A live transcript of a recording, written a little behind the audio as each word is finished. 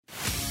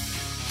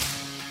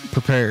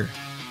prepare,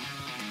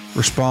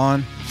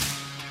 respond,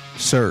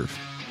 serve.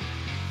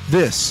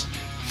 This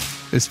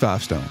is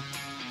 5 Stone.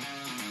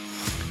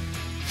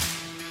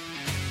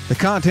 The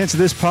contents of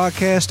this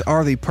podcast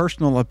are the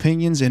personal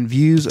opinions and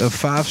views of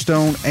 5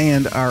 Stone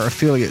and our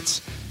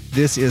affiliates.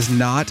 This is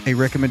not a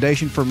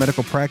recommendation for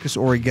medical practice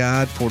or a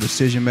guide for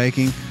decision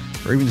making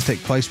or even to take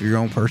place for your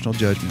own personal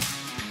judgment.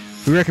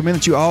 We recommend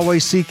that you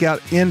always seek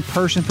out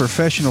in-person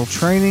professional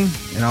training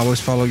and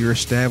always follow your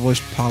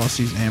established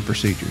policies and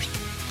procedures.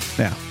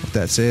 Now, with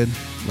that said,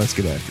 let's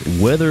get after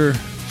it. Whether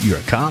you're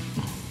a cop,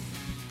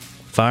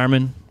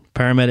 fireman,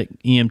 paramedic,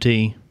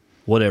 EMT,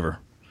 whatever,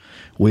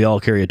 we all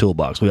carry a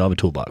toolbox. We all have a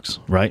toolbox,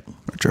 right?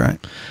 That's right.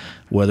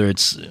 Whether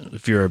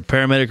if you're a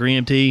paramedic or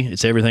EMT,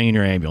 it's everything in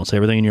your ambulance,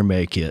 everything in your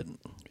med kit.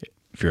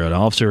 If you're an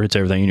officer, it's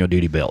everything in your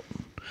duty belt.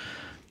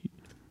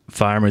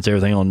 Fireman, it's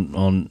everything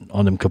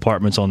on them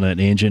compartments on that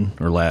engine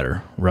or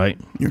ladder, right?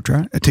 You're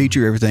trying. A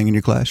teacher, everything in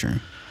your classroom.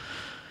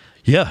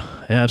 Yeah,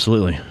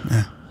 absolutely.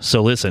 Yeah.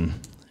 So listen,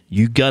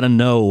 you got to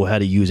know how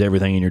to use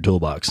everything in your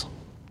toolbox.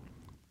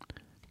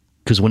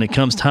 Because when it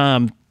comes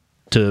time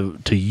to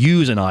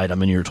use an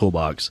item in your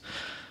toolbox,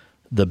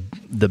 the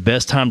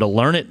best time to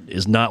learn it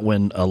is not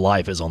when a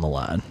life is on the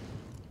line.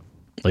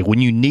 Like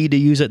when you need to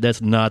use it,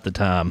 that's not the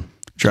time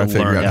Try to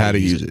figure out how to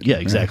use it. Yeah,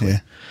 exactly.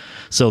 Right, yeah.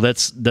 So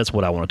that's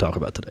what I want to talk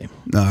about today.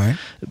 All right.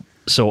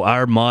 So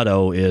our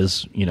motto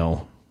is,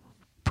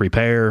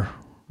 prepare,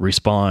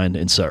 respond,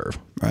 and serve.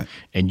 Right.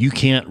 And you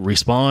can't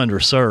respond or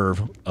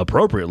serve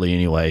appropriately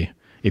anyway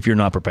if you're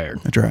not prepared.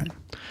 That's right.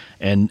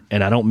 And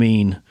I don't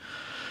mean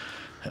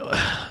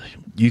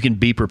you can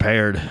be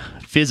prepared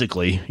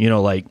physically,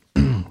 like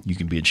you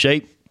can be in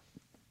shape.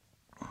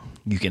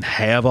 You can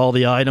have all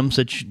the items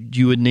that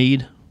you would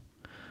need,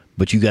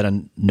 but you got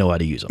to know how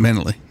to use them.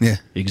 Mentally. Yeah.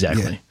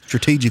 Exactly. Yeah.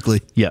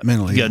 Strategically. Yeah.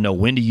 Mentally. You got to know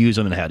when to use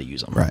them and how to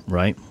use them. Right.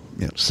 Right.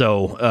 Yep.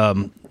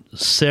 So,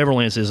 several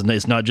instances, and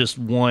it's not just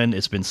one,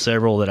 it's been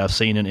several that I've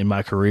seen in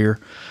my career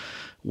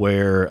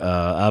where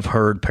I've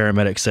heard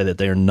paramedics say that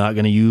they're not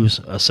going to use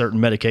a certain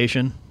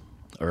medication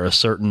or a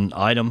certain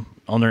item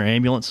on their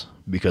ambulance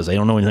because they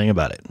don't know anything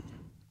about it.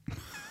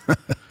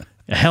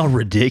 How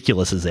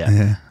ridiculous is that?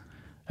 Yeah.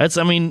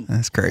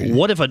 That's crazy.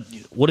 What if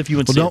you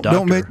went to see a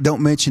doctor?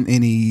 Don't mention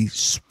any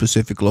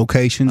specific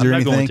locations I'm or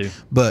not anything. going to.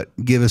 But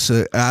give us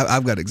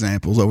I've got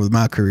examples over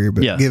my career,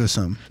 but give us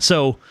some.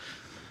 So,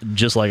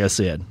 just like I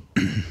said,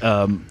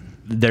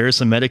 there are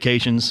some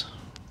medications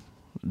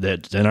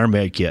that's in our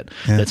med kit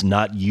that's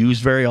not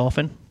used very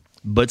often,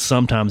 but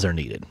sometimes they're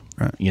needed.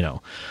 Right.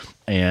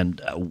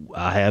 And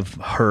I have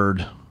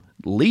heard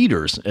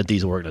leaders at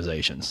these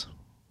organizations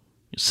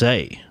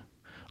say,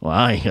 "Well,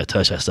 I ain't gonna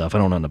touch that stuff. I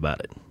don't know nothing about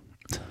it."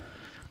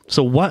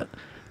 So what?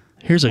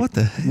 What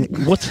the heck?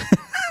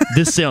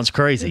 This sounds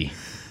crazy,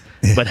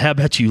 but how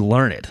about you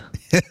learn it?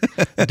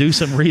 Do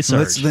some research.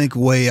 Let's think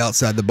way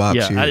outside the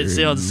box here. It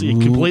sounds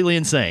completely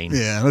insane.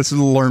 Yeah, let's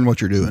learn what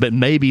you're doing. But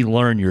maybe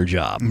learn your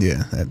job.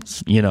 Yeah,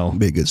 that's be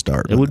a good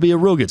start. It would be a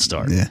real good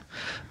start. Yeah.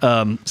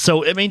 So,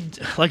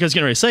 like I was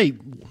going to say,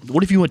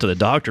 what if you went to the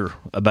doctor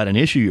about an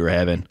issue you were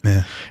having?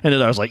 Yeah. And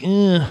then I was like,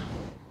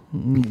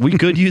 we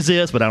could use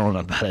this, but I don't know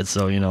about it.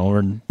 So,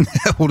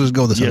 we'll just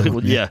go this other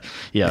one. Yeah.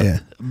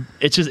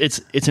 It's just,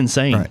 it's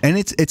insane. Right. And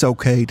it's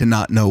okay to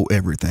not know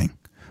everything.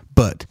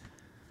 But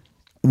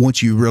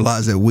once you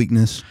realize that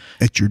weakness,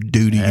 it's your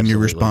duty and your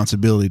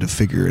responsibility to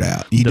figure it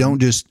out. You don't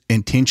just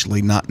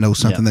intentionally not know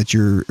something that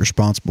you're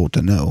responsible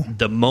to know.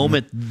 The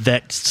moment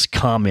that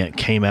comment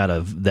came out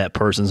of that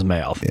person's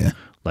mouth,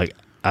 like,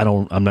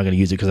 I'm not going to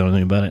use it because I don't know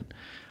anything about it.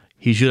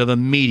 He should have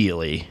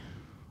immediately,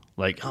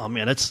 like, oh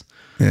man, that's,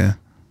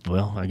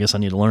 well, I guess I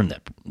need to learn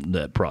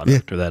that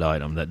product or that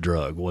item, that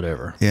drug,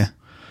 whatever. Yeah.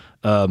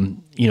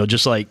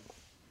 Just like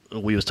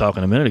we was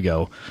talking a minute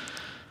ago,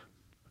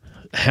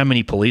 how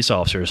many police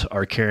officers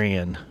are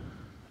carrying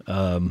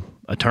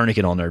a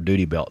tourniquet on their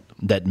duty belt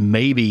that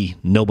maybe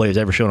nobody's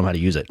ever shown them how to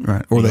use it?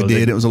 Right. Or they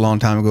did. It was a long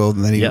time ago.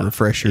 Then they need a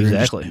refresher.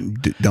 Exactly.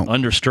 Don't.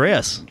 Under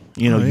stress,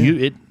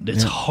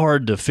 it's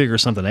hard to figure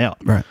something out.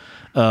 Right.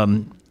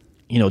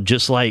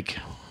 Just like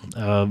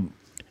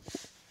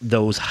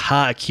those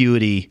high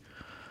acuity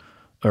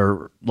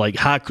or like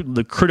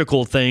the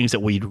critical things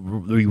that we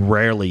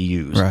rarely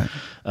use. Right.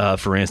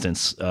 For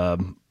instance,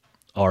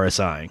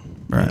 RSI,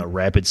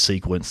 rapid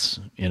sequence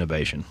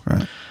intubation.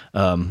 Right.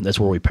 That's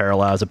where we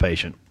paralyze a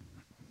patient,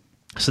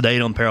 sedate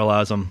them,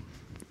 paralyze them,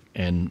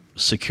 and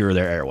secure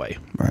their airway.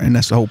 Right, and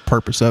that's the whole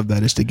purpose of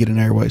that is to get an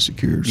airway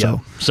secured. Yeah.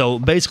 So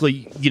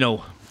basically,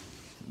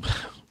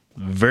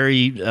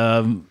 very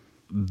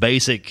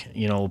basic,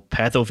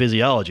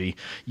 pathophysiology.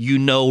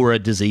 Where a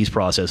disease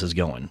process is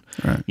going.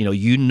 Right.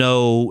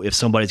 If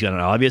somebody's got an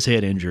obvious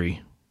head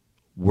injury,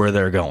 where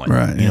they're going.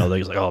 Right. They're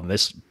like, oh,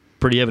 this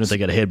pretty evident they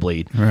got a head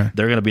bleed. Right.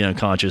 They're going to be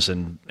unconscious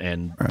and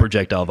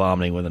projectile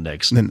vomiting within the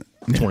next 20,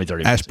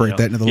 30 minutes. Aspirate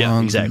that into the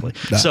lungs. Exactly.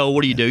 So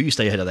what do? You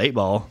stay ahead of the 8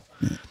 ball.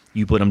 Yeah.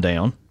 You put them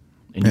down,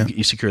 and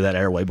you secure that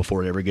airway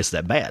before it ever gets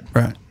that bad.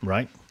 Right.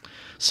 Right?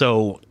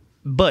 So,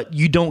 but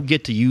you don't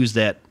get to use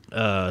that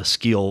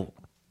skill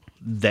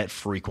that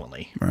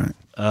frequently. Right.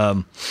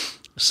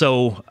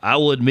 So I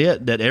will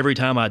admit that every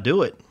time I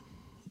do it,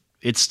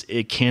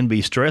 it can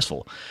be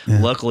stressful.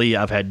 Yeah. Luckily,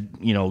 I've had,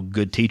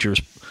 good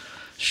teachers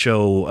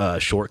show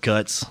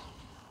shortcuts,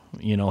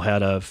 how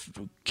to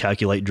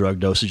calculate drug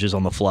dosages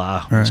on the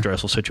fly in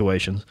stressful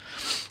situations.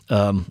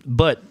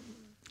 But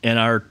in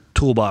our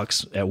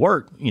toolbox at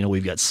work,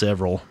 we've got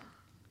several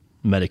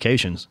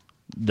medications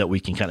that we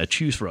can kind of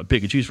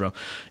pick and choose from,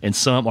 and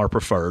some are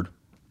preferred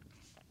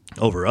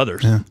over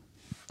others. Yeah.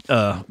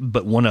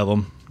 But one of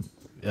them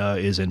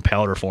is in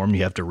powder form.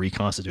 You have to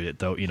reconstitute it,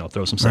 though.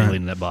 Throw some saline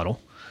in that bottle.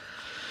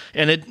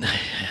 And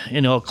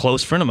a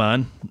close friend of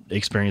mine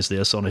experienced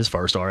this on his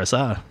first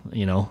RSI.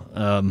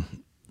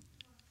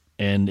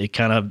 And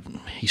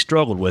he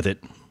struggled with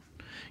it.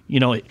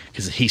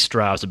 Because he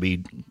strives to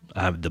be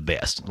the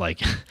best,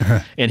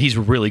 and he's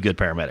a really good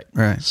paramedic,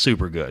 right?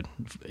 Super good.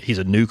 He's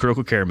a new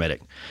critical care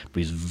medic, but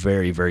he's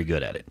very, very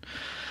good at it.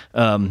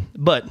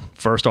 But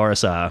first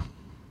RSI,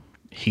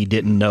 he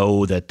didn't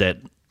know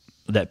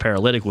that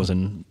paralytic was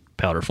in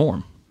powder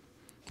form,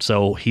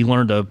 so he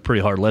learned a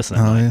pretty hard lesson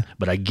that night. Yeah.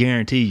 But I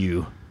guarantee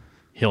you,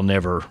 he'll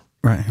never.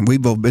 Right.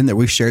 We've both been there.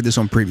 We've shared this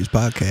on previous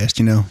podcasts,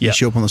 You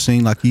show up on the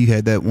scene like you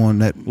had that one,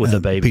 with the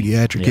baby.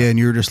 Pediatric, and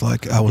you're just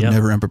like, I was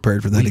never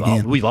unprepared for that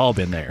again. We've all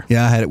been there.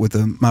 Yeah, I had it with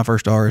my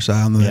first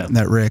RSI on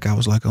that wreck. I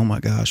was like, oh my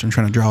gosh, I'm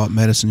trying to draw up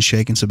medicine,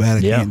 shaking so bad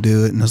I can't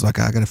do it. And I was like,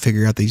 I got to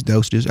figure out these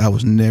dosages. I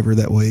was never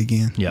that way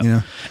again.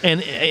 Yeah.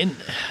 And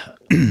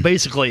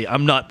basically,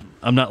 I'm not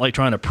like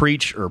trying to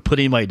preach or put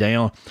anybody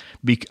down.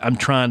 I'm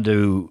trying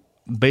to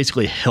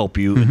basically help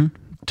you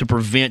to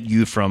prevent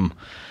you from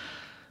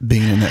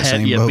being in that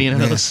same boat. Being in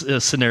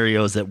those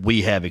scenarios that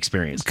we have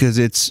experienced.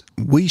 Because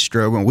we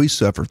struggle and we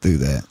suffer through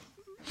that,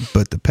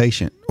 but the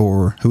patient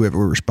or whoever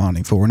we're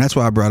responding for, and that's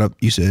why I brought up,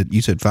 you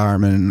said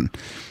firemen,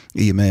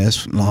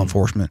 EMS, law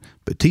enforcement,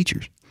 but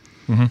teachers.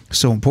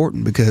 So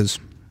important because,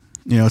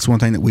 it's one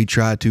thing that we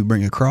try to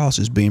bring across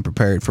is being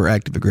prepared for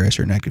active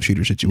aggressor and active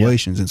shooter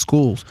situations in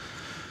schools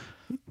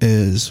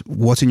is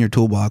what's in your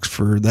toolbox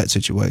for that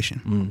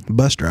situation.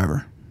 Bus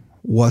driver,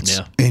 what's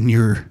in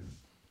your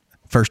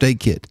first aid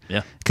kit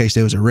in case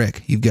there was a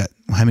wreck. You've got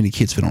how many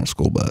kids fit on a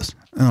school bus?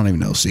 I don't even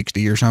know,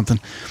 60 or something.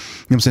 You know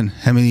what I'm saying?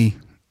 How many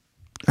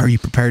are you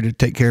prepared to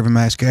take care of a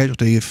mass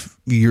casualty if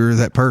you're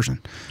that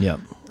person? Yeah.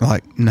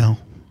 Like, no.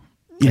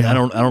 I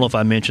don't know if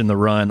I mentioned the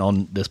run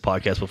on this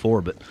podcast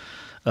before, but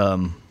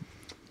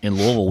in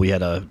Louisville we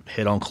had a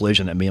head-on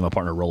collision that me and my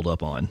partner rolled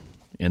up on,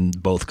 and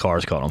both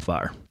cars caught on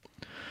fire.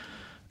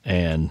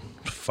 And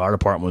fire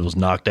department was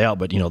knocked out,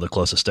 but the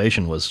closest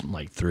station was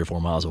like 3 or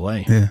 4 miles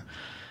away. Yeah.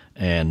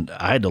 And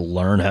I had to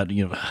learn how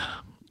to,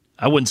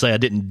 I wouldn't say I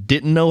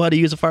didn't know how to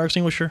use a fire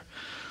extinguisher,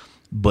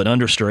 but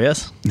under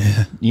stress,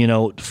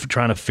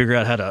 trying to figure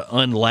out how to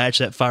unlatch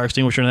that fire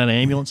extinguisher in that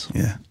ambulance,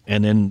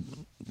 and then,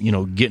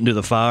 get into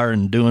the fire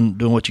and doing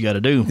what you got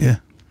to do. Yeah.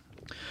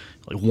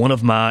 Like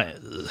I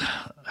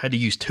had to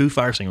use 2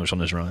 fire extinguishers on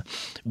this run.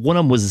 One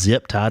of them was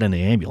zip tied in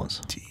the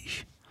ambulance.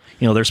 Jeez.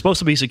 They're supposed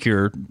to be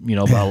secured,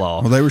 by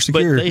law. Well, they were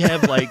secured. But they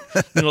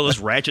have those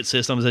ratchet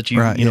systems that you,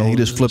 you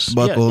just flip the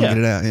buckle and get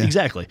it out. Yeah.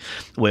 Exactly.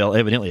 Well,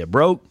 evidently it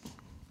broke.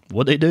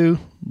 What'd they do?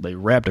 They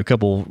wrapped a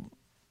couple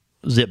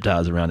zip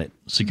ties around it,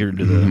 secured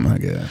to the. Oh my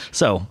gosh.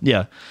 So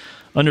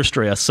under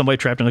stress, somebody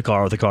trapped in a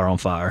car with a car on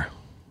fire.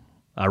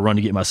 I run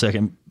to get my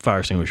second fire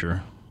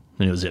extinguisher,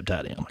 and it was zip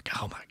tied in. I'm like,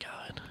 oh my god.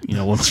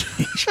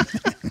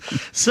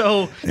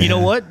 So you know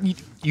what?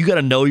 You got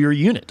to know your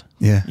unit.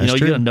 Yeah, you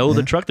got to know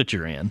the truck that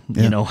you're in.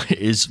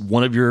 Is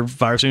one of your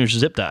fire extinguishers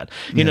zip tied?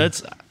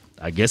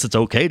 I guess it's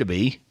okay to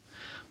be,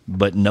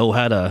 but know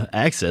how to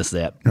access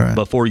that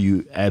before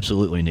you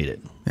absolutely need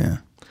it. Yeah.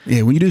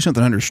 Yeah, when you do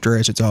something under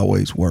stress, it's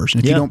always worse.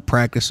 And if you don't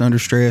practice under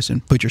stress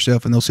and put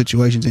yourself in those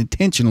situations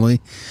intentionally,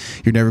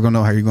 you're never going to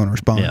know how you're going to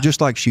respond. Yeah. Just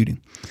like shooting.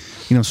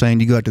 You know what I'm saying?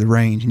 You go out to the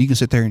range and you can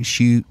sit there and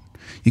shoot.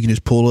 You can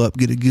just pull up,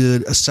 get a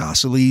good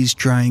isosceles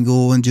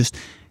triangle, and just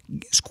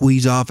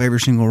squeeze off every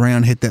single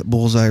round, hit that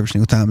bullseye every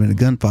single time. In a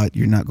gunfight,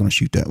 you're not going to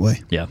shoot that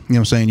way. Yeah. You know what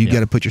I'm saying? You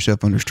got to put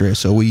yourself under stress.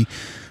 So we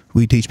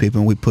teach people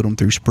and we put them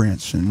through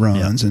sprints and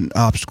runs and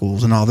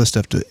obstacles and all this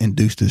stuff to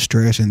induce the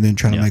stress and then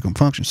try to make them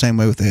function. Same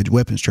way with the edge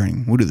weapons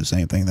training. We'll do the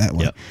same thing that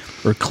way.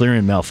 Or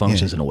clearing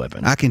malfunctions in a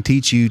weapon. I can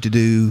teach you to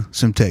do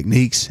some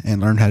techniques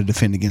and learn how to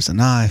defend against a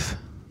knife.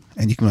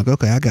 And you can be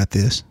like, okay, I got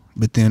this.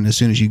 But then as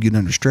soon as you get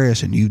under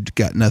stress and you've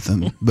got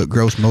nothing but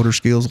gross motor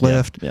skills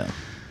left,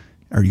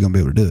 are you going to be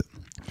able to do it?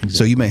 Exactly.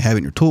 So you may have it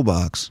in your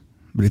toolbox,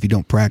 but if you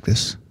don't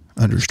practice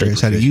under stress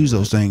how to use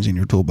those things in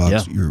your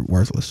toolbox, you're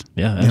worthless.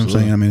 Yeah, absolutely. You know what I'm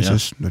saying? I mean, it's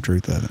just the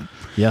truth of it.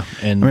 Yeah.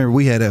 And I remember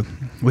we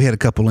had a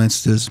couple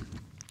instances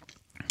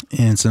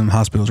in some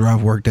hospitals where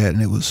I've worked at,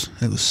 and it was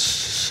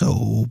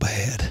so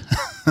bad.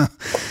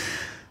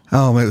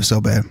 Oh, it was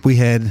so bad. We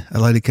had a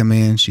lady come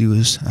in. She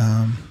was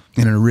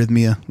in an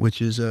arrhythmia,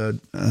 which is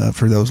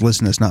for those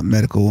listening, that's not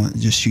medical.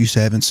 Just she's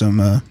having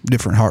some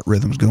different heart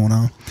rhythms going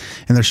on,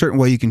 and there's a certain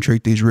way you can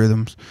treat these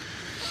rhythms.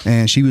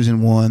 And she was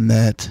in one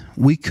that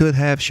we could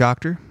have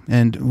shocked her,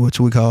 and which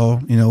we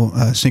call,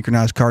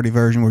 synchronized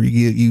cardioversion, where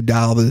you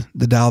dial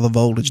the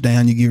voltage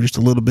down, you give her just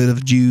a little bit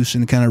of juice,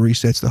 and it kind of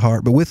resets the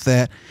heart. But with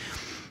that,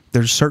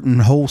 there's a certain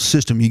whole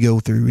system you go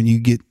through, and you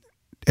get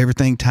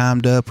everything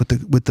timed up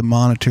with the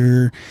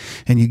monitor,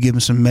 and you give them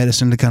some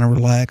medicine to kind of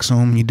relax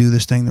them. You do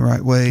this thing the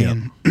right way. Yep.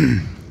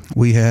 And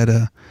we had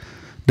a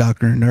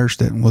doctor and nurse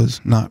that was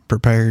not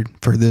prepared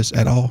for this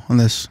at all. And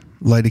this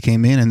lady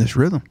came in this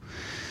rhythm,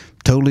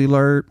 totally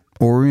alert,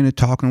 oriented,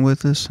 talking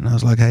with us. And I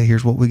was like, hey,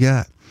 here's what we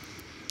got.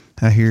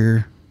 I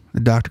hear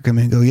the doctor come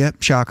in and go,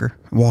 yep, shocker,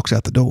 and walks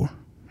out the door.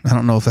 I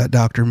don't know if that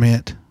doctor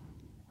meant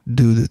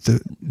do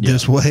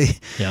this way.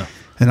 Yeah.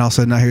 And all of a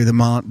sudden I hear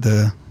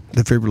the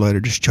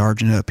defibrillator just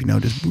charging up,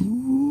 just and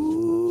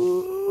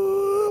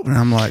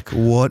I'm like,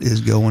 what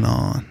is going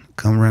on?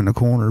 Come around the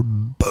corner,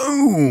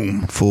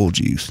 boom, full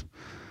juice.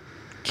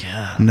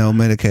 God. No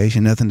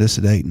medication, nothing to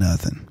sedate,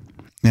 nothing.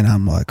 And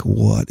I'm like,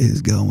 what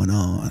is going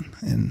on?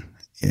 And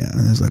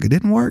and it's like, it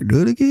didn't work,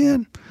 do it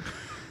again.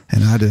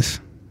 And I just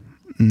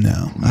doing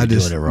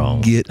it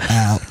wrong. Get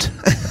out.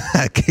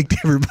 I kicked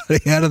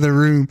everybody out of the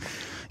room,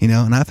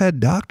 and I've had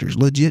doctors,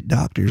 legit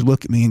doctors,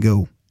 look at me and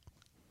go,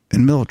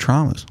 in the middle of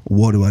traumas,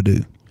 what do I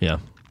do? Yeah.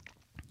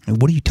 And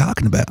what are you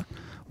talking about?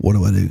 What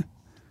do I do?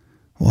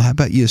 Well, how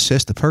about you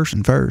assess the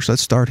person first?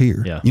 Let's start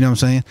here. Yeah. You know what I'm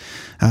saying?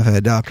 I've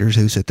had doctors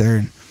who sit there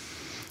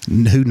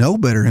and who know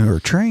better and are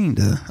trained.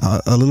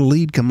 A little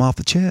lead come off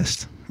the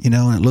chest, and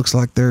it looks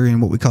like they're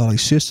in what we call a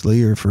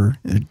systole, or for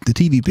the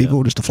TV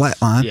people, just a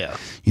flat line. Yeah.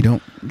 You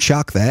don't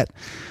shock that.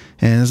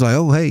 And it's like,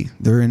 oh, hey,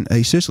 they're in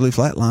a systole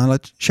flat line.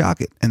 Let's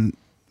shock it. And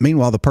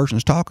meanwhile, the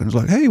person's talking. It's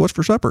like, hey, what's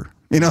for supper?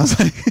 It's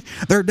like,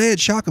 they're dead.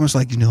 Shock them. It's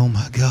like, oh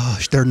my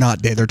gosh, they're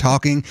not dead. They're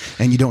talking,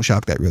 and you don't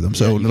shock that rhythm.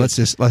 So let's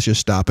just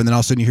stop. And then all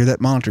of a sudden you hear that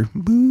monitor.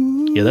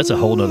 Boo. Yeah, that's a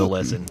whole nother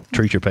lesson.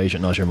 Treat your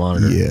patient, not your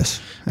monitor. Yes.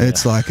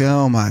 It's like,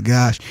 oh my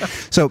gosh.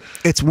 So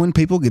it's when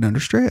people get under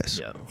stress.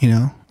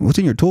 Yeah. What's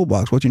in your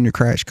toolbox? What's in your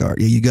crash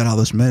cart? Yeah, you got all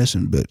this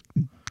medicine, but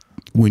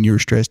when you're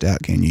stressed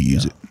out, can you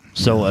use it?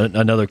 So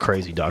another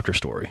crazy doctor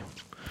story.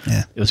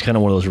 Yeah. It was kind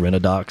of one of those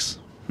rent-a-docs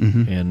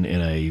in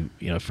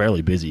a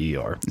fairly busy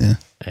ER. Yeah.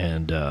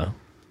 And a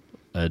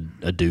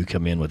dude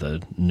come in with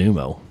a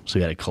pneumo, so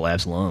he had a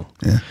collapsed lung.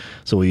 Yeah.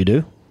 So what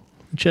do?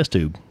 Chest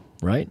tube,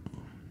 right?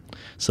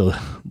 So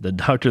the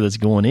doctor that's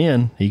going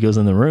in, he goes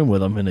in the room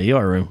with him in the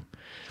ER room,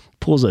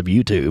 pulls up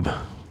YouTube.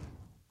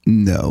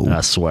 No.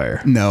 I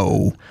swear.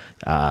 No.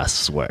 I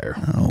swear.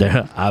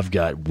 Oh. I've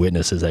got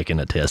witnesses that can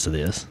attest to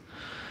this.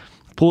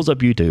 Pulls up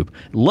YouTube.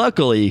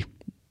 Luckily,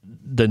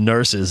 the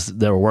nurses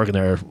that were working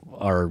there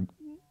are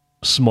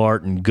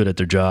smart and good at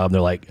their job.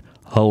 They're like,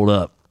 hold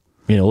up.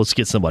 Let's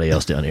get somebody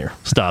else down here.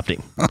 Stopped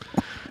him.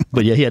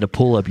 But yeah, he had to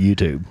pull up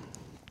YouTube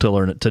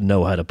to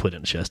know how to put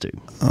in a chest tube.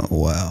 Oh,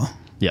 wow.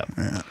 Yeah.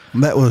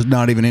 That was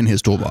not even in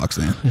his toolbox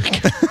then.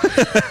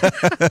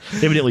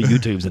 Evidently,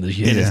 YouTube's in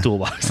his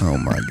toolbox. Oh,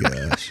 my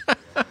gosh.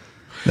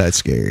 That's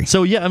scary.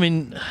 So, yeah, I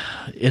mean,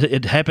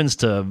 it happens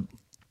to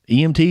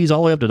EMTs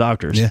all the way up to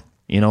doctors. Yeah.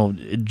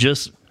 It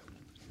just,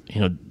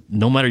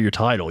 no matter your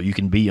title, you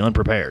can be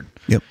unprepared.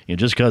 Yep.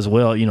 Just because,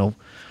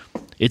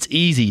 it's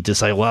easy to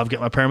say, well, I've got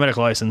my paramedic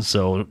license,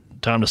 so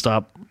time to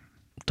stop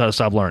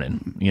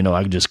learning.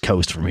 I can just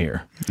coast from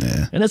here.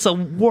 Yeah. And that's the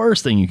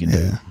worst thing you can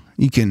do.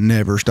 You can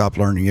never stop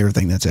learning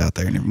everything that's out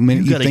there. And the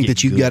minute you think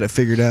that you've got it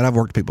figured out, I've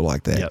worked with people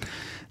like that. Yep.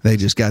 They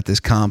just got this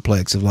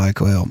complex of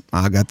like, well,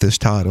 I got this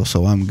title,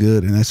 so I'm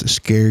good. And that's the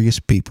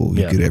scariest people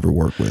you could ever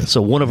work with.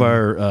 So one of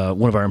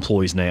our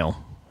employees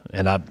now,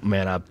 and I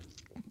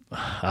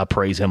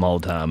praise him all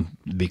the time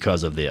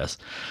because of this.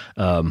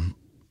 And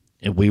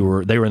they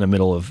were in the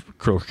middle of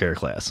critical care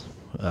class.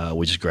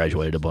 We just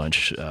graduated a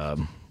bunch,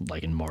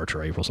 like in March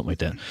or April, something like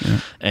that. Yeah.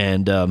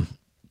 And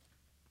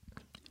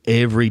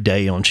every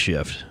day on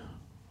shift,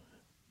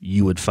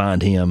 you would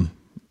find him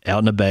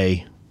out in a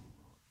bay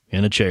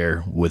in a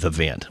chair with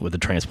a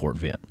transport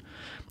vent,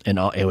 and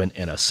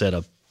a set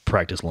of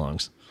practice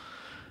lungs.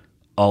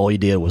 All he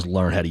did was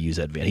learn how to use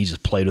that vent. He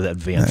just played with that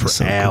vent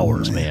for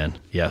hours, cool, man.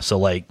 Yeah, so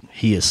like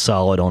he is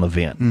solid on a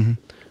vent. Mm-hmm.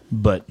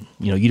 But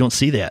you don't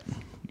see that.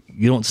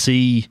 You don't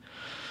see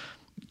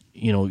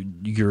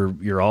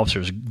your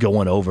officers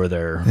going over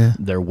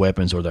their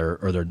weapons or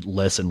their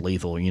less than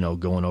lethal.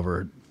 Going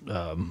over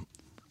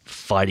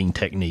fighting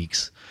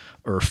techniques,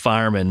 or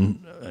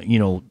firemen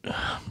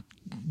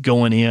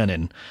going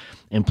in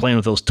and playing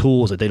with those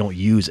tools that they don't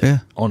use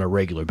on a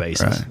regular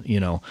basis.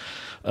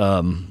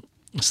 Right.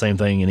 Same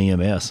thing in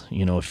EMS.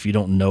 If you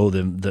don't know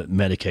the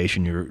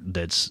medication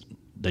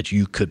that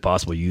you could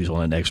possibly use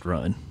on an next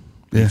run,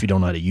 if you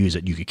don't know how to use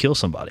it, you could kill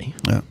somebody.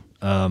 Yeah.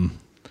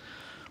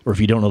 Or if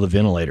you don't know the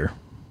ventilator,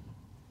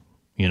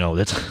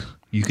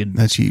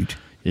 that's huge.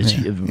 It's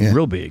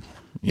real big.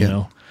 You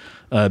know,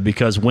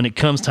 because when it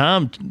comes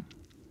time,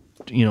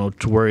 to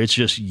where it's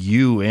just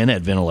you and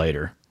that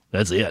ventilator,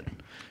 that's it.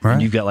 Right.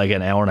 And you've got like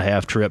an hour and a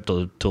half trip to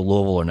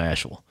Louisville or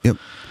Nashville. Yep.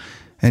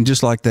 And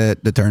just like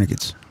that, the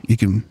tourniquets, you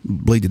can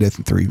bleed to death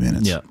in 3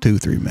 minutes, yeah. 2,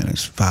 3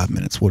 minutes, 5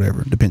 minutes,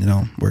 whatever, depending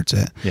on where it's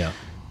at. Yeah.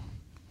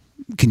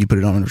 can you put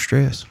it on under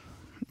stress?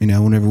 You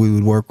know, whenever we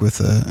would work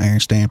with Aaron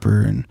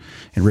Stamper and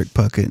Rick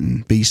Puckett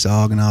and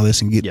B-Sog and all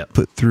this and get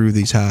put through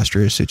these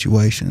high-stress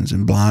situations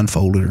and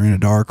blindfolded or in a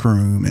dark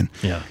room and,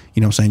 you know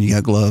what I'm saying, you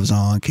got gloves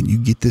on. Can you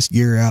get this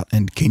gear out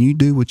and can you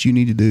do what you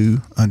need to do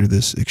under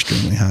this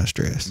extremely high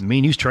stress? Me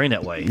and you's trained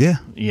that way. Yeah.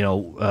 You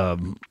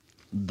know,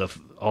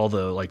 all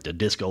the like the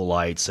disco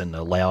lights and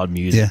the loud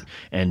music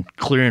and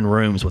clearing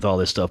rooms with all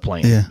this stuff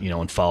playing, you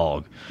know, in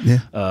fog.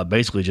 Yeah.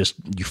 Basically just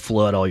you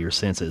flood all your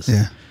senses.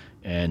 Yeah.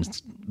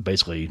 And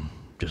basically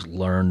just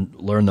learn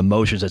the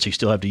motions that you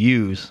still have to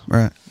use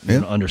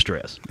under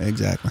stress.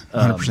 Exactly.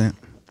 100%.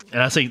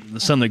 And I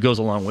think something that goes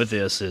along with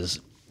this is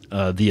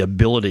the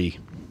ability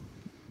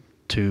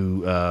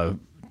to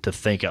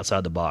think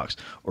outside the box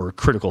or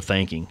critical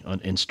thinking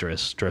in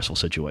stressful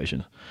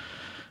situations.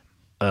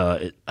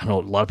 I know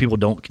a lot of people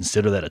don't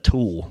consider that a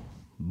tool,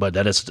 but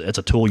it's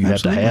a tool you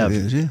Absolutely have to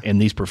have it is, in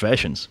these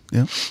professions.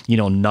 Yeah. You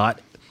know,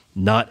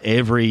 not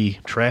every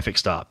traffic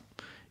stop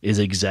is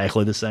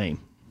exactly the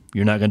same.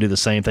 You're not going to do the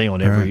same thing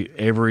on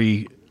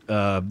every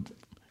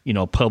you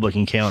know, public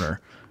encounter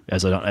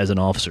as an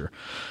officer,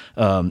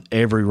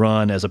 every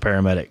run as a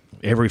paramedic,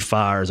 every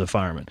fire as a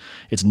fireman.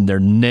 They're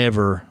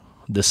never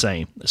the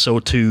same. So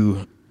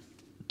to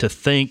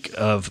think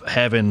of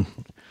having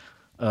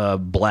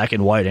black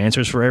and white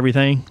answers for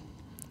everything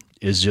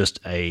is just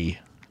I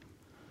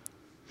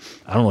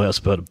don't know how else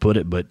to put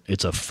it, but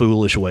it's a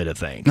foolish way to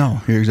think.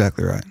 No, you're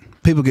exactly right.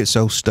 People get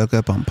so stuck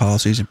up on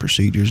policies and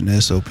procedures and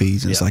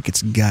SOPs, and it's like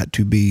it's got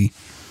to be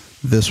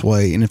this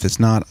way. And if it's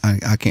not,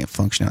 I can't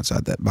function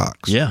outside that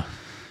box. Yeah.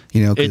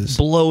 You know, it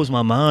blows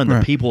my mind the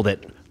people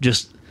that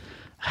just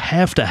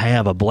have to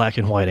have a black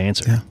and white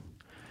answer. Yeah.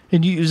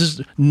 And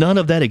none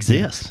of that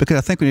exists. Because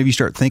I think whenever you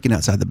start thinking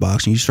outside the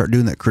box and you start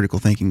doing that critical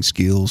thinking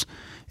skills,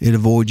 it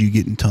avoids you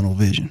getting tunnel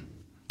vision.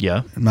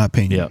 Yeah. In my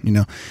opinion. Yeah. You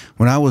know,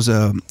 when I was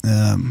a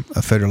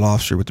federal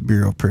officer with the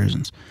Bureau of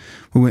Prisons,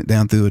 we went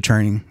down through a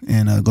training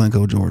in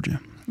Glencoe, Georgia,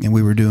 and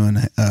we were doing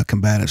a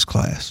combatives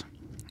class.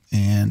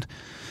 And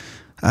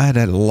I had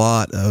a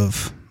lot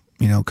of,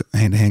 you know,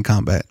 hand-to-hand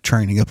combat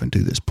training up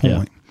until this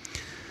point. Yeah.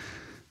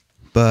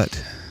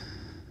 But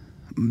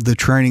the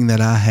training that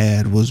I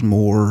had was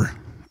more,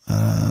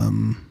 I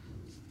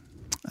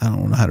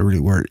don't know how to really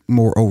word it,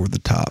 more over the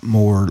top,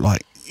 more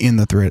like in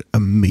the threat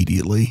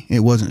immediately.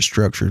 It wasn't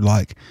structured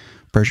like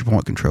pressure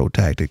point control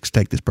tactics,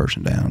 take this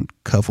person down,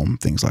 cuff them,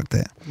 things like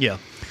that. Yeah.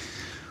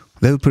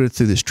 They would put it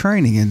through this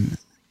training, and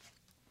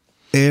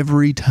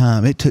every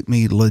time, it took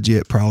me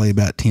legit probably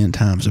about 10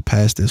 times to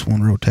pass this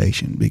one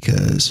rotation,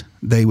 because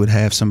they would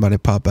have somebody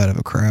pop out of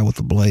a crowd with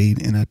a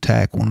blade and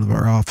attack one of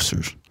our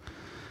officers.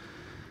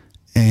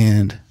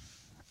 And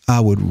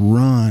I would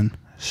run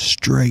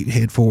straight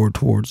head forward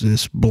towards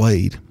this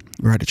blade,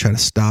 right, to try to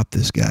stop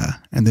this guy,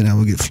 and then I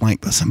would get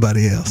flanked by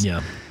somebody else.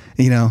 Yeah.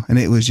 You know, and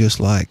it was just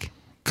like,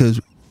 because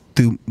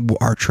through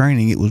our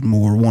training, it was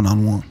more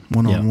one-on-one.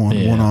 You know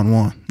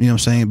what I'm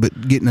saying?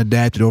 But getting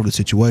adapted over the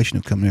situation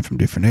of coming in from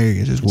different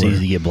areas is where it's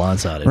easy to get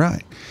blindsided.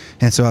 Right.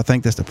 And so I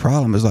think that's the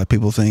problem, is like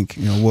people think,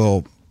 you know,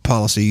 well,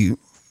 policy,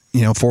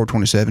 you know,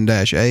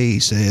 427-A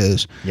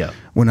says,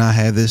 when I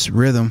have this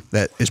rhythm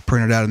that is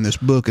printed out in this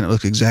book and it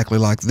looks exactly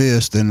like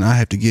this, then I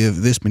have to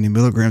give this many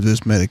milligrams of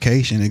this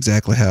medication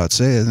exactly how it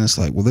says. And it's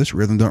like, well, this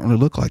rhythm don't really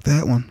look like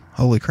that one.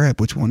 Holy crap,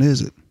 which one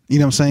is it? You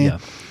know what I'm saying? Yeah.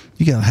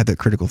 You got to have that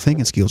critical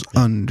thinking skills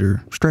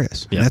under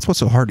stress. Yeah. And that's what's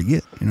so hard to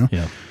get, you know,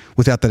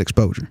 without that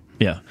exposure.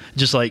 Yeah.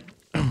 Just like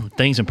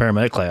things in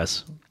paramedic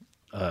class,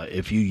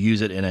 if you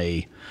use it in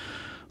a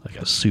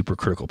super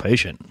critical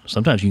patient,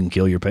 sometimes you can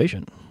kill your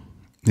patient.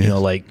 You know,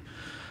 like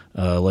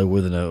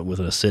with an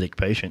acidic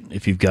patient,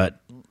 if you've got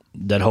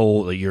that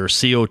whole, your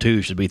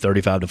CO2 should be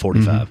 35 to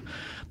 45. Mm-hmm.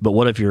 But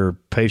what if your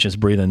patient's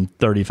breathing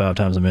 35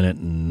 times a minute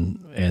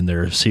and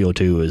their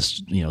CO2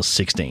 is,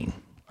 16?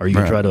 Are you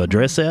going to try to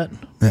address that?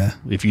 Yeah.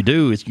 If you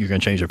do, you're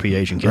going to change their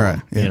pH and kill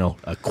them. Yeah.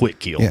 A quick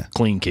kill,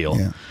 clean kill.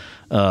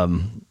 Yeah.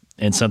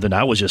 And something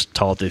I was just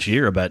taught this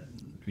year about,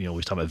 we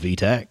was talking about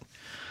VTAC.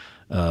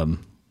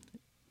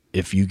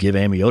 If you give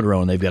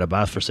amiodarone, they've got a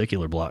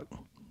bifurcicular block.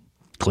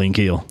 Clean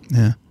kill.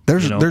 Yeah.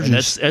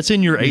 That's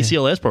in your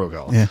ACLS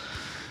protocol. Yeah.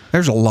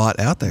 There's a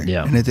lot out there.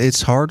 Yeah. And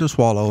it's hard to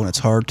swallow and it's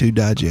hard to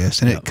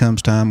digest. And it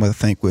comes time, I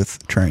think,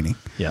 with training.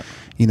 Yeah.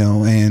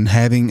 And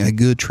having a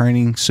good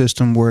training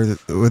system, whether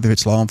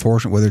it's law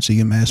enforcement, whether it's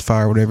EMS,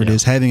 fire, whatever it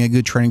is, having a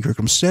good training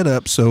curriculum set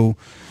up so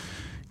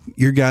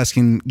your guys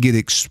can get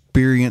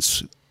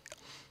experience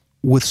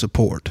with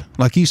support.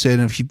 Like you said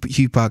in a few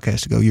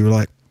podcasts ago, you were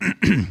like,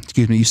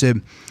 excuse me, you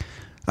said,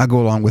 I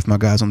go along with my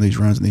guys on these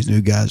runs and these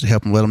new guys to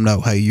help them, let them know,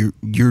 hey,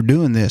 you're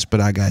doing this,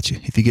 but I got you.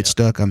 If you get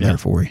stuck, I'm there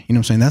for you. You know what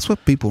I'm saying? That's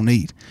what people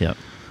need. Yeah.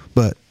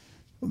 But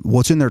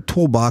what's in their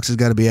toolbox has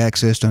got to be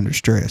accessed under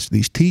stress.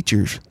 These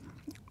teachers,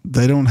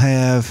 they don't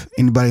have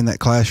anybody in that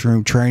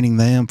classroom training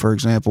them, for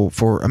example,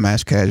 for a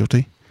mass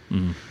casualty.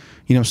 Mm-hmm.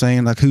 You know what I'm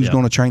saying? Like, who's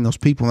going to train those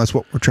people? And that's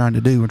what we're trying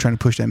to do. We're trying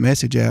to push that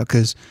message out,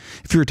 because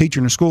if you're a teacher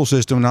in a school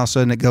system and all of a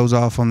sudden it goes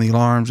off on the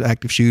alarms,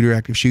 active shooter,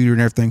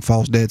 and everything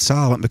falls dead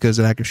silent because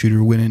that active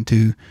shooter went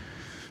into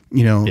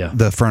Yeah.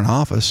 the front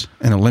office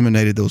and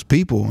eliminated those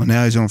people, and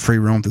now he's on free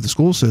roam through the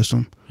school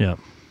system. Yeah.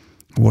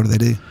 What do they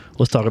do?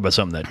 Let's talk about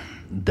something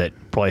that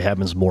probably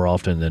happens more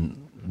often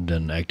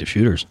than active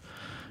shooters.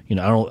 I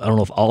don't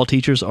know if all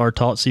teachers are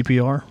taught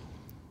CPR.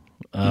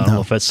 I don't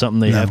know if that's something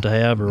they have to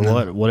have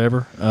or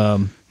whatever.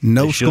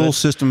 No school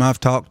system I've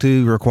talked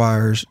to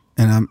requires,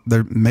 and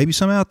there may be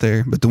some out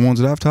there, but the ones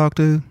that I've talked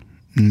to,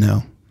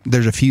 no.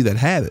 There's a few that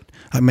have it.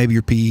 Like maybe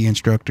your PE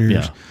instructors.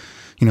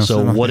 Yeah.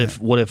 So what if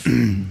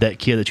that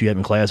kid that you have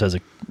in class has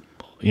a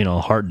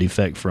heart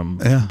defect from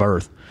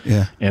birth,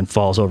 and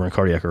falls over in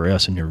cardiac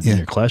arrest in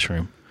your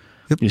classroom?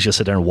 Yep. You just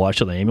sit there and watch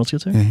till the ambulance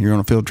gets there. Yeah, you're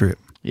on a field trip.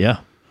 Yeah.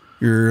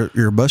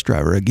 You're a bus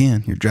driver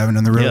again. You're driving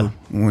down the road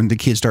when the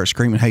kids start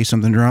screaming, "Hey,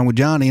 something's wrong with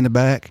Johnny in the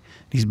back."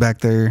 He's back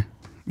there,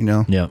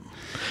 Yeah,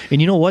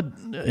 and you know what?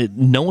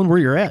 Knowing where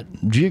you're at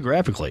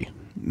geographically,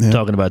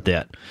 talking about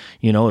that.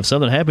 If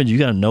something happens, you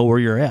got to know where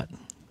you're at,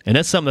 and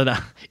that's something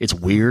that it's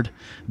weird,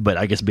 but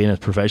I guess being in a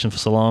profession for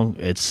so long,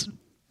 it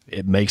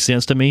makes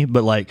sense to me.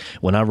 But like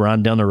when I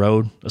run down the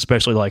road,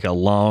 especially like a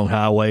long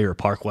highway or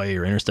parkway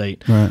or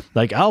interstate,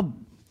 like I'll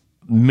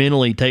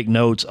mentally take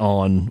notes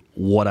on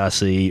what I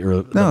see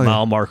or the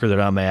mile marker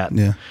that I'm at.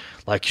 Yeah.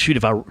 Like, shoot,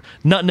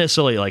 not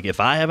necessarily like if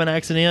I have an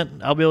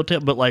accident, I'll be able to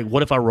tell, but like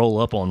what if I roll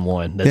up on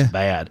one that's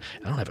bad?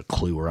 I don't have a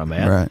clue where I'm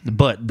at. Right.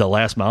 But the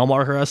last mile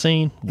marker I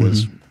seen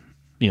was,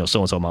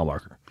 so-and-so mile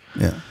marker.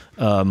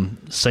 Yeah.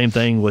 Same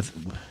thing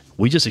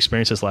we just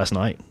experienced this last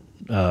night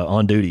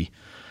on duty.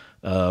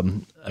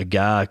 A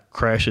guy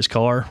crashed his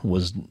car,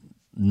 was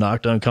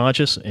knocked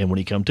unconscious, and when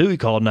he come to, he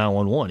called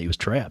 911. He was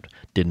trapped.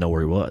 Didn't know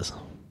where he was.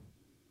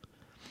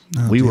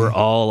 We were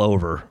all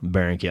over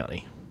Barron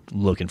County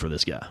looking for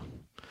this guy.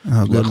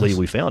 Luckily,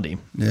 we found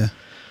him. Yeah.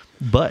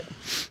 But,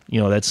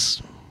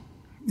 that's...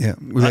 Yeah.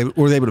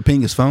 Were they able to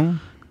ping his phone?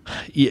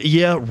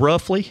 Yeah,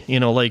 roughly.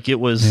 Like it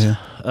was...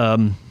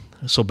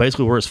 So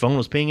basically where his phone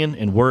was pinging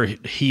and where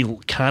he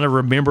kind of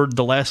remembered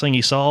the last thing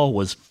he saw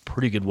was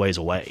pretty good ways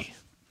away.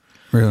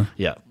 Really?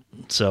 Yeah.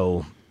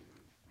 So...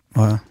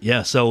 Wow.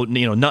 Yeah, so,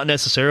 not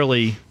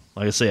necessarily,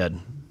 like I said...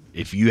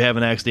 If you have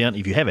an accident,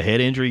 if you have a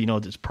head injury,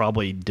 it's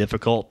probably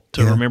difficult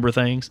to remember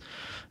things.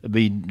 It'd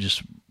be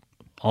just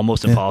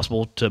almost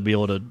impossible to be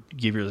able to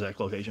give your exact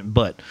location.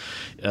 But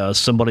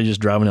somebody just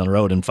driving down the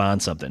road and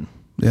find something.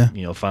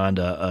 Yeah. Find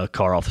a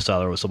car off the side of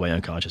the road with somebody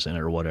unconscious in it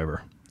or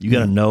whatever. You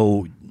got to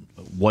know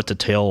what to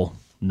tell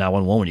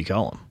 911 when you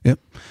call them. Yep.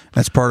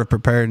 That's part of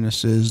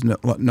preparedness is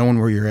knowing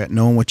where you're at,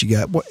 knowing what you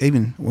got.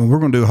 Even when we're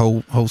going to do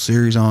a whole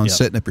series on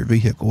setting up your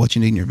vehicle, what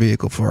you need in your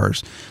vehicle for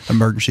as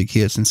emergency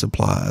kits and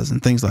supplies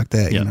and things like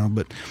that,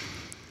 But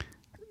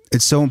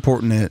it's so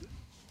important that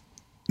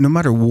no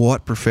matter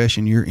what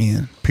profession you're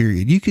in,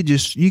 period, you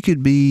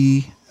could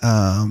be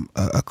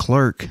a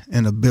clerk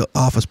in a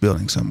office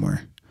building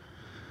somewhere.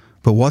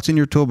 But what's in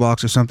your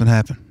toolbox if something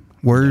happened?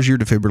 Where's your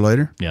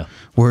defibrillator? Yeah.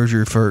 Where's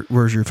your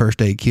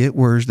first aid kit?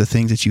 Where's the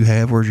things that you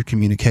have? Where's your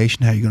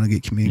communication? How are you going to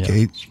get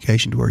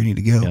communication to where you need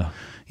to go?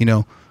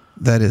 Yeah.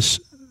 That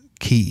is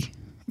key.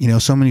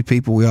 So many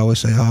people, we always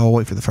say, "Oh, I'll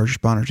wait for the first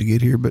responders to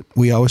get here," but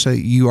we always say,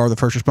 "You are the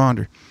first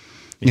responder."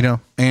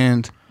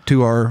 And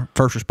to our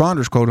first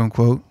responders, quote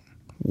unquote,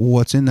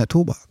 what's in that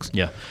toolbox?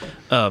 Yeah.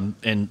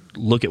 And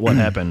look at what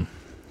happened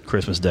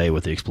Christmas Day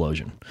with the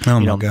explosion. Oh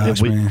my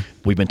gosh, man.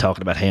 We've been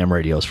talking about ham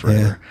radios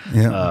forever.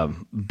 Yeah.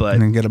 But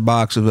and then get a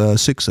box of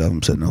 6 of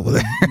them sitting over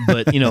there.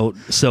 But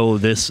so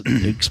this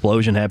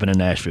explosion happened in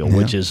Nashville,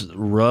 which is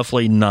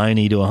roughly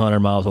 90 to 100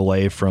 miles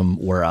away from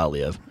where I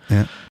live.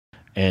 Yeah.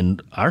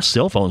 And our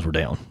cell phones were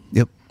down.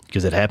 Yep.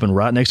 Because it happened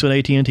right next to an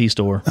AT&T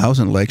store. I was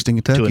in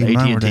Lexington, Kentucky. To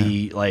an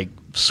AT&T like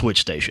switch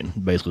station,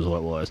 basically is what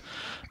it was.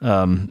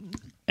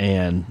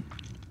 And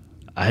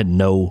I had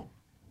no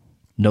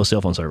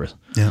cell phone service.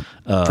 Yeah.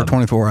 For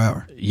 24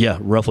 hours. Yeah,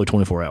 roughly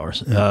 24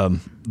 hours. Yeah.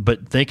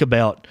 But think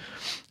about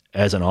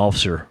as an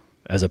officer,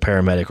 as a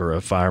paramedic or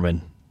a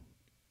fireman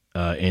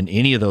in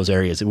any of those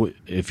areas,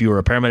 if you were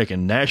a paramedic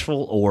in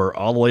Nashville or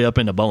all the way up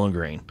into Bowling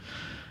Green,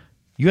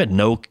 you had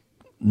no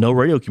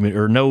radio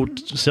or no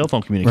cell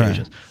phone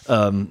communications.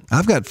 Right.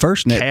 I've got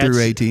FirstNet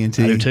through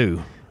AT&T. I do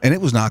too. And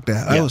it was knocked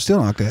out. Yeah. I was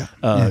still knocked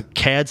out.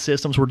 CAD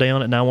systems were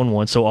down at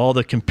 911, so all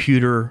the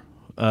computer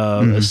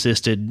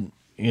assisted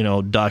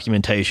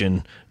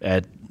documentation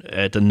at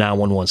the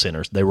 911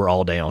 centers, they were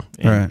all down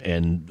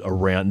and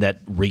around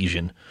that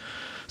region.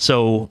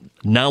 So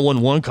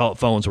 911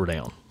 phones were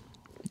down.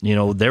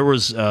 There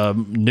was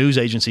news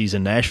agencies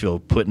in Nashville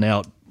putting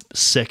out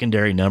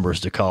secondary numbers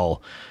to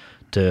call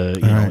to,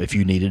 if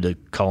you needed to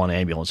call an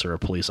ambulance or a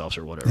police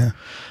officer or whatever.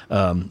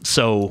 Yeah.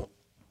 So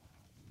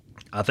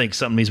I think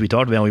something needs to be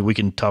talked about. We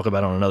can talk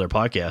about it on another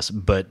podcast,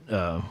 but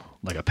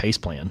like a PACE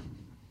plan.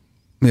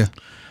 Yeah.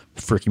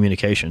 For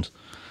communications.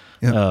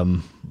 Yep.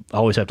 I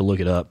always have to look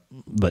it up,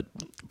 but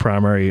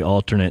primary,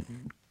 alternate,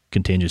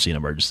 contingency, and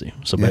emergency.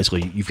 So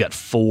basically, you've got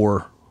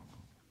 4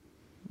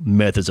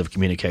 methods of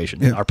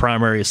communication. Yep. Our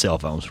primary is cell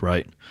phones,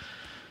 right?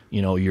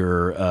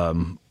 Your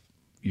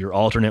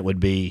alternate would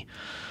be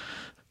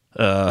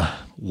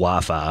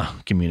Wi-Fi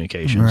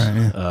communications,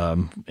 Right, yeah.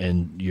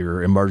 And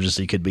your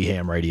emergency could be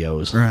ham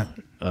radios, Right.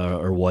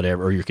 Or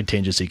whatever, or your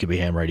contingency could be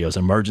ham radios.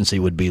 Emergency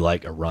would be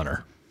like a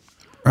runner.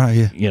 Right,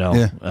 yeah. You know,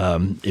 Yeah.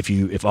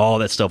 if all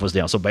that stuff was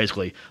down, so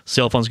basically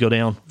cell phones go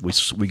down,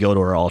 we go to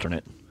our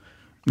alternate.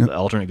 Yep. The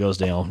alternate goes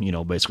down, you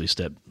know, basically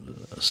step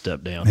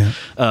down.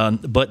 Yeah.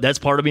 But that's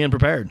part of being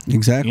prepared.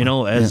 Exactly. You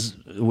know,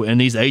 and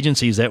these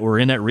agencies that were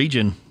in that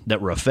region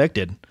that were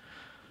affected,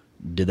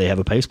 did they have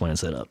a PACE plan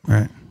set up?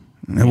 Right.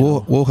 And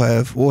we'll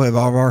have all of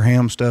our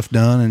ham stuff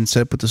done and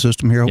set up with the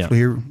system here hopefully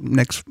here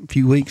next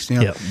few weeks. You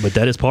know. Yeah, but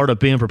that is part of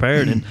being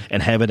prepared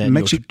and having it.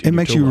 It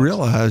makes you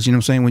realize, you know what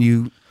I'm saying, when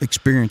you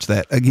experience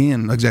that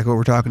again, exactly what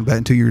we're talking about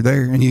until you're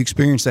there and you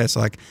experience that, it's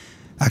like,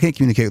 I can't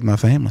communicate with my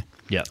family.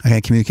 Yeah. I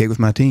can't communicate with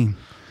my team.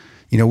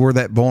 You know, we're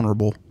that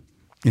vulnerable.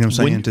 You know what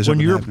I'm saying? When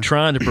you're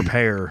trying to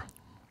prepare,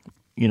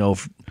 you know,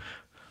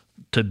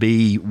 to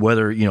be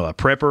whether, you know, a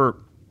prepper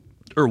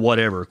or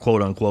whatever,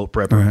 quote unquote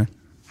prepper, right.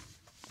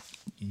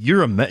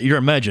 Your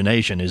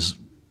imagination is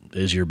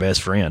your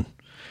best friend.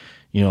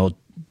 You know,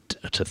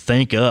 to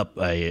think up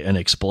an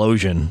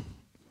explosion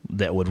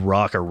that would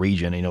rock a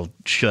region, you know,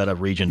 shut a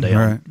region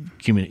down,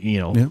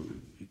 right.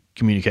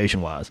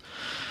 Communication wise.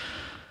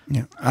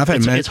 Yeah,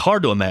 it's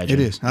hard to imagine.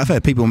 It is. I've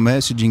had people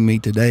messaging me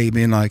today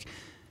being like,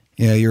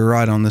 "Yeah, you're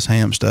right on this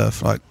ham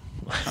stuff." Like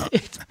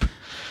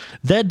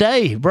that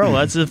day, bro.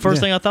 That's the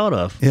first thing I thought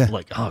of. Yeah.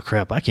 Like, oh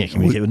crap, I can't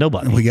communicate with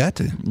nobody. We got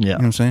to. Yeah. You know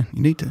what I'm saying?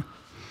 You need to.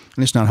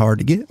 And it's not hard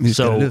to get. You just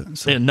gotta do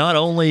it. And not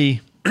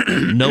only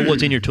know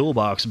what's in your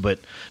toolbox, but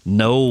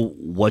know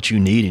what you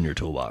need in your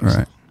toolbox.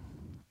 Right.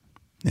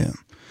 Yeah.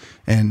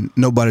 And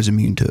nobody's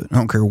immune to it. I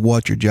don't care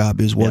what your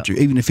job is,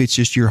 even if it's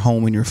just your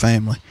home and your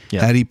family.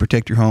 Yeah. How do you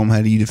protect your home?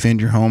 How do you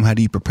defend your home? How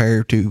do you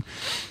prepare to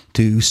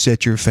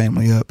set your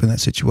family up in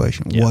that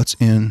situation? Yeah. What's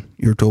in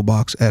your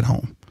toolbox at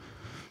home?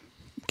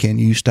 Can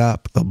you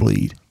stop a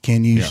bleed?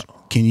 Can you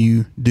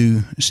do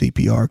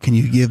CPR? Can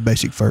you give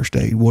basic first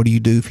aid? What do you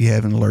do if you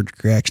have an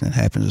allergic reaction that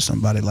happens to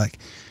somebody? Like,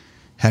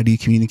 how do you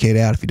communicate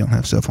out if you don't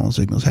have cell phone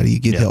signals? How do you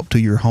get help to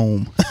your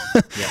home?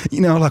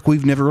 You know, like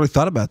we've never really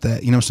thought about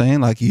that. You know what I'm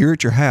saying? Like you're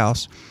at your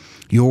house,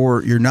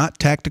 you're not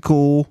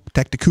tactical,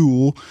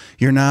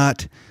 you're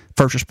not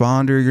first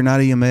responder, you're not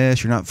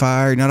EMS, you're not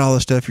fire, you're not all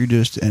this stuff. You're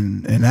just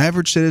an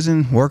average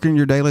citizen working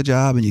your daily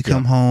job, and you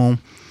come home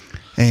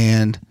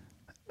and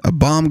a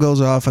bomb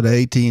goes off at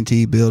the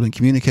AT&T building,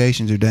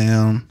 communications are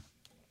down,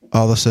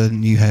 all of a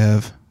sudden you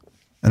have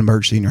an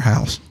emergency in your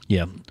house.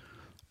 Yeah.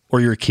 Or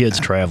your kids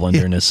traveling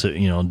during this,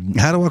 you know.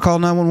 How do I call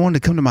 911 to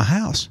come to my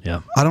house? Yeah.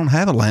 I don't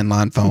have a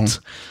landline phone.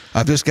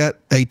 I've just got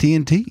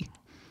AT&T.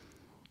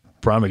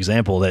 Prime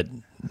example that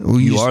Will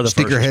you are the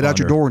stick first your head out responder.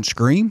 your door and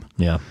scream?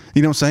 Yeah.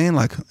 You know what I'm saying?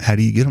 Like, how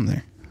do you get them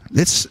there?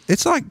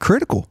 It's like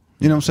critical.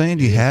 You know what I'm saying?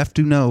 You have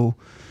to know.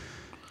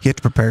 You have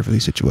to prepare for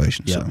these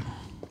situations. Yeah.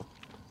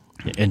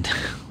 So. And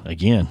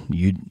again,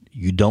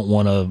 you don't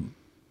want to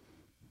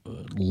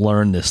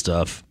learn this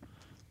stuff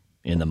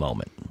in the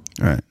moment.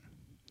 Right.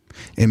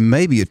 And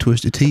maybe a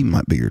twisted T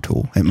might be your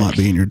tool. It might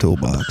be in your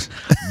toolbox.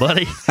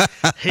 Buddy,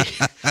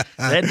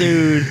 that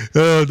dude.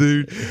 Oh,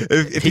 dude.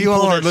 If you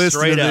all are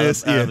listening to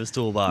this, out of his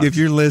toolbox. If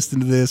you're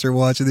listening to this or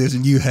watching this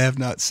and you have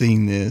not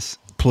seen this,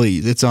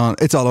 please, it's all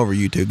over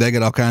YouTube. They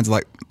got all kinds of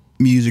like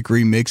music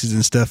remixes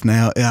and stuff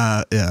now.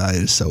 Yeah,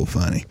 it is so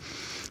funny.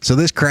 So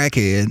this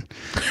crackhead,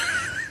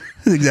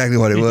 that's exactly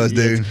what it was,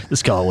 dude.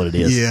 Let's call it what it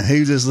is. Yeah, he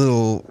was this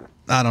little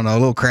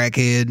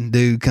crackhead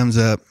dude comes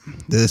up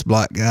to this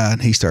black guy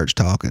and he starts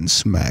talking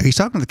smack. He's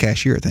talking to the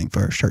cashier, I think,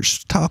 first.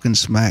 Starts talking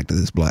smack to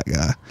this black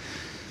guy.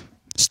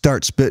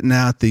 Starts spitting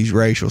out these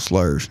racial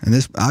slurs. And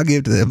this, I'll give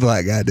it to that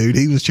black guy, dude.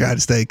 He was trying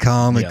to stay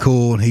calm and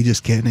cool, and he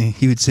just can't.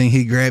 He would sing,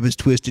 he'd grab his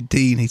twisted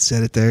tea and he'd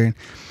set it there, and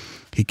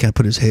he'd kind of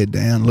put his head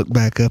down, look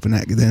back up, and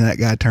then that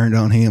guy turned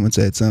on him and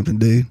said something,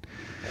 dude.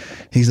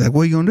 He's like,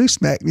 what are you going to do?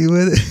 Smack me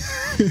with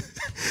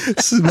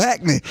it?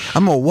 Smack me.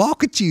 I'm going to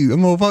walk at you.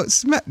 I'm going to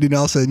smack. Dude,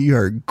 all of a sudden you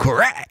heard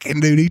crack. And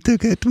dude, he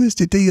took that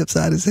twisted tea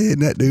upside his head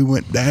and that dude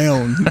went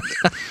down.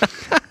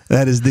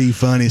 That is the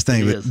funniest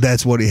thing. But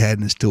that's what he had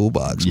in his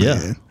toolbox,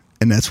 man.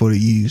 And that's what he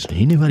used.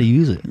 He knew how to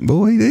use it.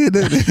 Boy, he did,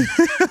 didn't he?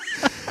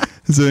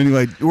 So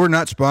anyway, we're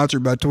not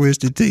sponsored by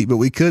Twisted Tea, but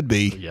we could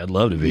be. Yeah, I'd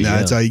love to be. No,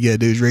 that's all you got to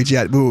do is reach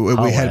out.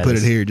 We had to put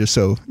it here just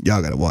so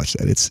y'all got to watch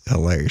that. It's a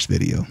hilarious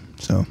video.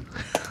 So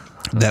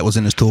that was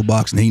in his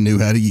toolbox, and he knew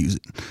how to use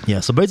it. Yeah.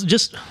 So basically,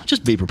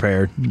 just be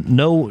prepared.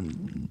 Know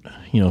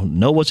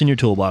what's in your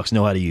toolbox.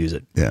 Know how to use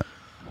it. Yeah.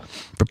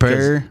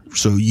 Prepare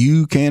so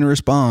you can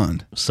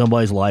respond.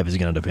 Somebody's life is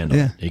going to depend on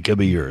it. It could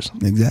be yours.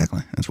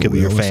 Exactly. That's what could be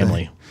your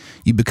family. Say.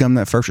 You become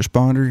that first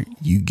responder.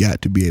 You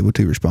got to be able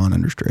to respond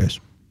under stress.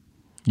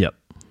 Yep.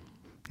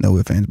 No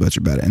ifs, ands, buts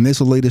about it. And this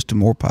will lead us to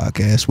more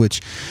podcasts,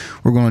 which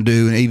we're going to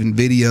do, and even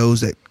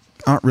videos that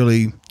aren't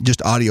really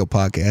just audio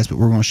podcasts, but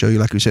we're going to show you,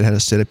 like we said, how to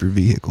set up your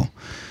vehicle.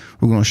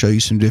 We're going to show you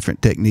some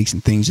different techniques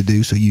and things to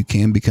do so you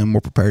can become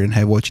more prepared and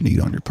have what you need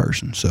on your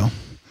person. So,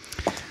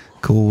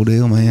 cool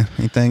deal, man.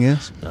 Anything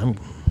else?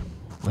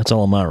 That's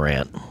all on my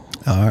rant.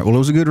 All right. Well, it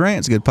was a good rant.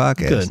 It's a good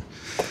podcast. Good.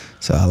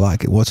 So I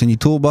like it. What's in your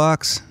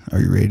toolbox?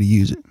 Are you ready to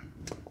use it?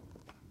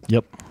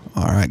 Yep.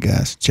 All right,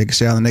 guys. Check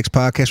us out on the next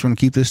podcast. We're going to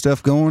keep this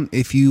stuff going.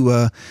 If you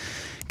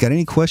got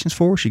any questions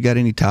for us, you got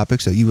any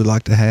topics that you would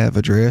like to have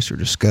addressed or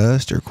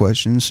discussed or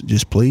questions,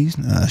 just please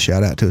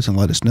shout out to us and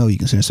let us know. You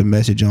can send us a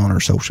message on our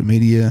social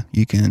media.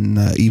 You can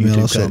email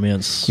YouTube us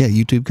comments.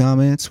 YouTube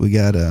comments. We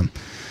got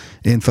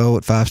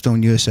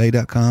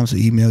info@fivestoneusa.com is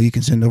the email you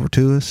can send over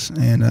to us.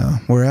 And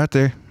we're out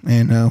there,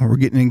 and we're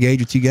getting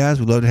engaged with you guys.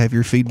 We'd love to have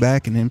your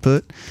feedback and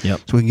input. Yep.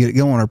 So we can get it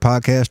going. Our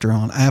podcasts are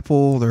on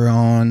Apple. They're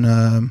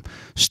on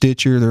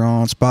Stitcher. They're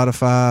on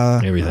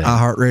Spotify. Everything.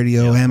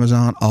 iHeartRadio,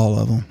 Amazon, all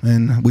of them.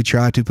 And we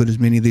try to put as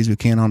many of these we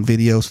can on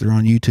video, so they're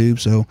on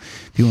YouTube. So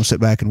if you want to sit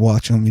back and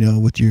watch them,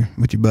 with your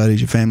buddies,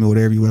 your family,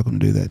 whatever, you're welcome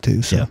to do that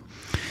too. So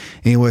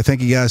anyway,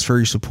 thank you guys for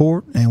your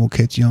support, and we'll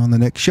catch you on the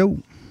next show.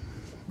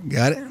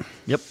 Got it?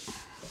 Yep.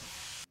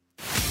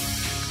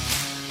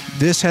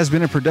 This has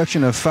been a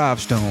production of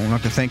Five Stone. I'd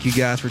like to thank you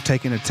guys for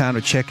taking the time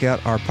to check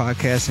out our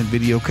podcast and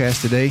video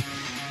cast today.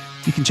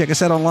 You can check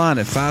us out online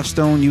at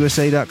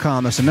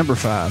fivestoneusa.com. That's the number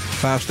 5,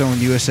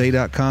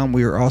 fivestoneusa.com.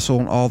 We are also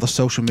on all the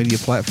social media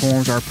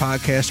platforms. Our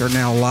podcasts are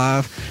now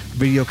live.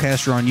 Video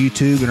casts are on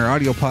YouTube, and our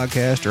audio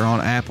podcasts are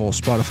on Apple,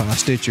 Spotify,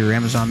 Stitcher,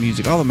 Amazon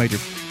Music, all the major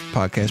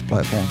podcast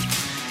platforms.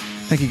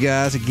 Thank you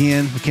guys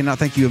again. We cannot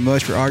thank you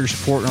much for all your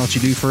support and all that you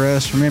do for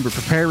us. Remember,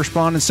 prepare,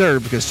 respond, and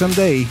serve, because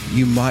someday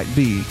you might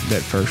be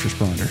that first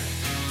responder.